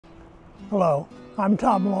Hello, I'm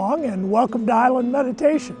Tom Long and welcome to Island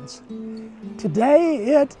Meditations. Today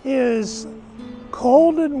it is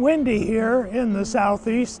cold and windy here in the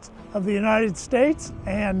southeast of the United States,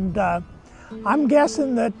 and I'm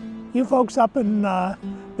guessing that you folks up in the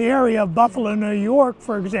area of Buffalo, New York,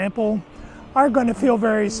 for example, are going to feel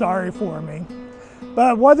very sorry for me.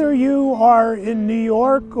 But whether you are in New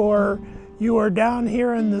York or you are down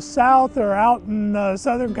here in the South or out in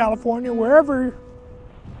Southern California, wherever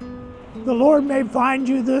the Lord may find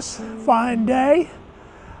you this fine day,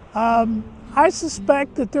 I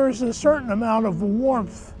suspect that there's a certain amount of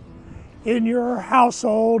warmth in your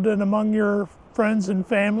household and among your friends and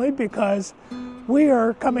family, because we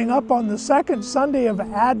are coming up on the second Sunday of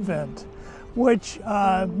Advent, which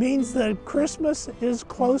means that Christmas is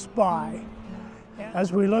close by,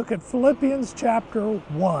 as we look at Philippians chapter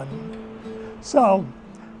 1. So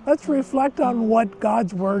let's reflect on what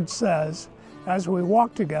God's Word says as we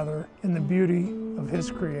walk together in the beauty of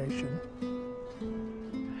His creation.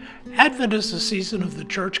 Advent is a season of the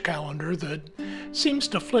church calendar that seems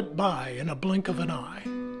to flit by in a blink of an eye.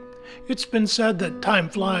 It's been said that time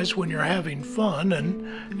flies when you're having fun,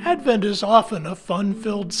 and Advent is often a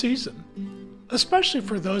fun-filled season, especially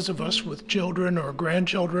for those of us with children or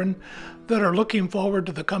grandchildren that are looking forward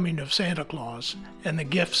to the coming of Santa Claus and the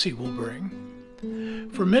gifts he will bring.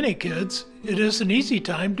 For many kids, it is an easy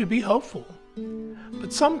time to be hopeful.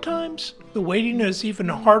 But sometimes the waiting is even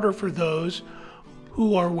harder for those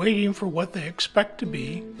who are waiting for what they expect to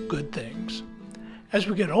be good things. As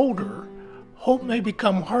we get older, hope may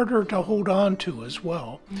become harder to hold on to as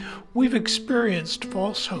well. We've experienced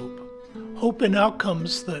false hope, hope in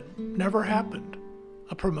outcomes that never happened.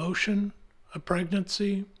 A promotion, a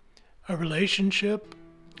pregnancy, a relationship,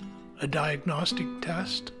 a diagnostic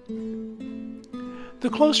test. The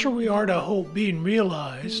closer we are to hope being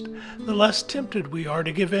realized, the less tempted we are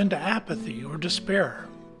to give in to apathy or despair.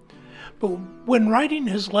 But when writing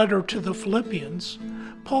his letter to the Philippians,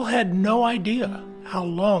 Paul had no idea how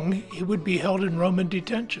long he would be held in Roman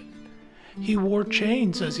detention. He wore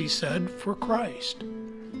chains, as he said, for Christ.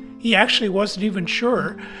 He actually wasn't even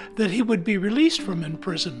sure that he would be released from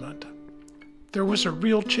imprisonment. There was a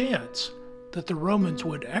real chance that the Romans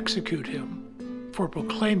would execute him for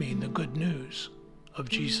proclaiming the good news of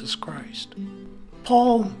Jesus Christ.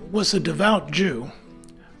 Paul was a devout Jew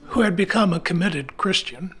who had become a committed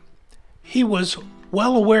Christian. He was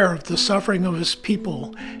well aware of the suffering of his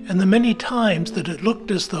people and the many times that it looked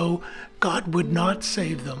as though God would not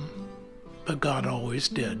save them, but God always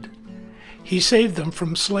did. He saved them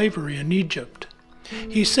from slavery in Egypt.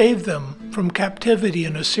 He saved them from captivity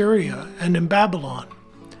in Assyria and in Babylon.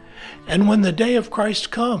 And when the day of Christ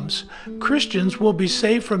comes, Christians will be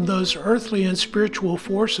saved from those earthly and spiritual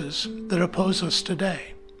forces that oppose us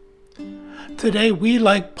today. Today, we,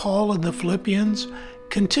 like Paul and the Philippians,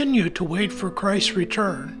 continue to wait for Christ's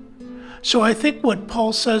return. So I think what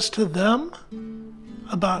Paul says to them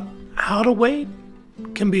about how to wait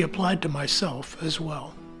can be applied to myself as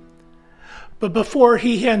well. But before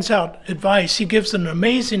he hands out advice, he gives an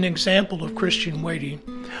amazing example of Christian waiting.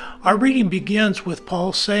 Our reading begins with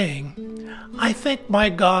Paul saying, "I thank my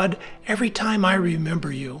God every time I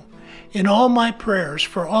remember you. In all my prayers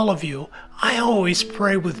for all of you, I always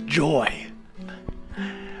pray with joy."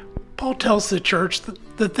 Paul tells the church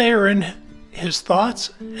that they are in his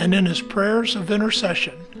thoughts and in his prayers of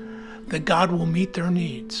intercession, that God will meet their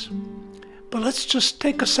needs. But let's just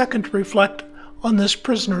take a second to reflect on this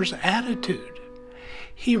prisoner's attitude.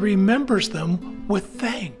 He remembers them with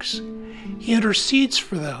thanks. He intercedes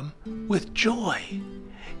for them with joy.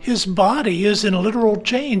 His body is in literal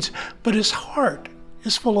chains, but his heart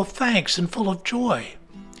is full of thanks and full of joy.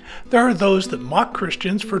 There are those that mock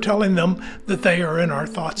Christians for telling them that they are in our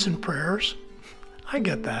thoughts and prayers. I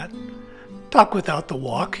get that. Talk without the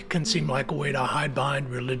walk can seem like a way to hide behind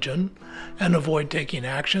religion and avoid taking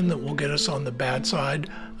action that will get us on the bad side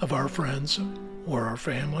of our friends or our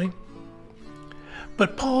family.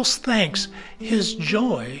 But Paul's thanks, his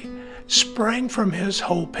joy, sprang from his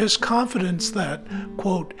hope, his confidence that,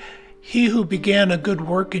 quote, "He who began a good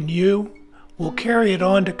work in you will carry it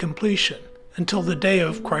on to completion until the day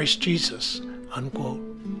of Christ Jesus," unquote.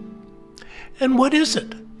 And what is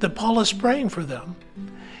it that Paul is praying for them?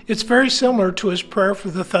 It's very similar to his prayer for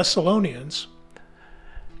the Thessalonians.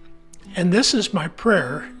 "And this is my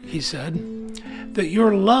prayer," he said, "that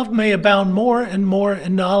your love may abound more and more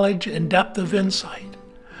in knowledge and depth of insight,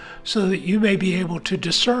 so that you may be able to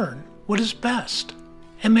discern what is best,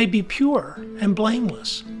 and may be pure and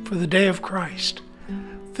blameless for the day of Christ,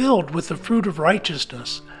 filled with the fruit of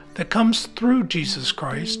righteousness that comes through Jesus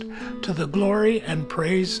Christ to the glory and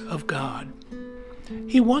praise of God."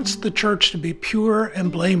 He wants the church to be pure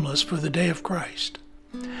and blameless for the day of Christ.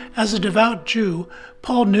 As a devout Jew,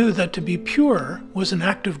 Paul knew that to be pure was an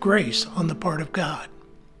act of grace on the part of God.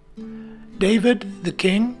 David, the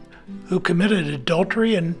king, who committed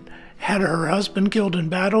adultery and had her husband killed in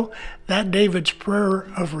battle, that David's prayer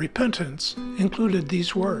of repentance included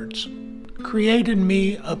these words: "Create in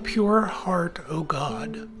me a pure heart, O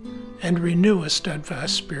God, and renew a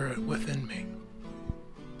steadfast spirit within me."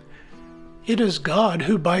 It is God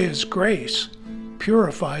who, by his grace,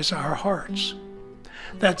 purifies our hearts.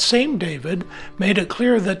 That same David made it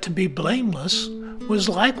clear that to be blameless was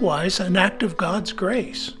likewise an act of God's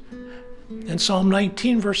grace. In Psalm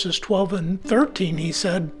 19, verses 12 and 13, he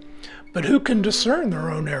said, "But who can discern their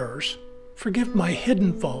own errors? Forgive my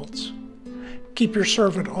hidden faults. Keep your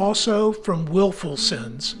servant also from willful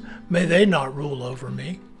sins. May they not rule over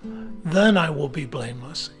me. Then I will be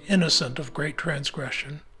blameless, innocent of great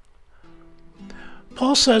transgression."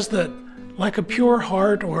 Paul says that, like a pure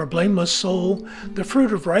heart or a blameless soul, the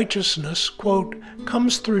fruit of righteousness, quote,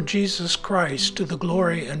 "comes through Jesus Christ to the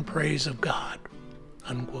glory and praise of God,"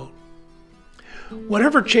 unquote.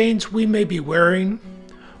 Whatever chains we may be wearing,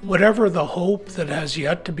 whatever the hope that has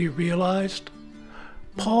yet to be realized,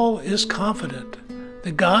 Paul is confident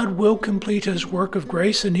that God will complete his work of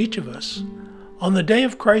grace in each of us. On the day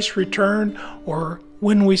of Christ's return, or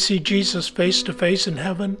when we see Jesus face to face in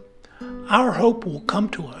heaven, our hope will come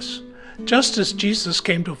to us, just as Jesus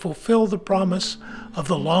came to fulfill the promise of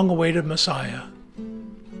the long-awaited Messiah.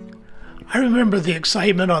 I remember the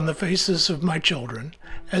excitement on the faces of my children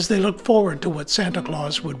as they looked forward to what Santa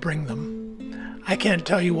Claus would bring them. I can't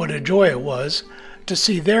tell you what a joy it was to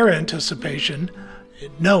see their anticipation,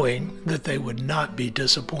 knowing that they would not be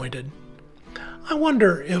disappointed. I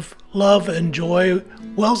wonder if love and joy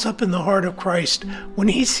wells up in the heart of Christ when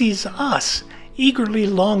he sees us eagerly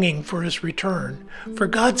longing for his return, for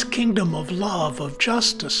God's kingdom of love, of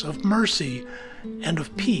justice, of mercy, and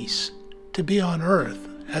of peace to be on earth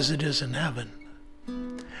as it is in heaven.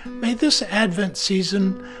 May this Advent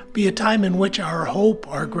season be a time in which our hope,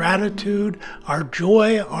 our gratitude, our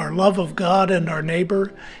joy, our love of God and our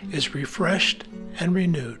neighbor is refreshed and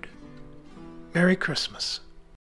renewed. Merry Christmas.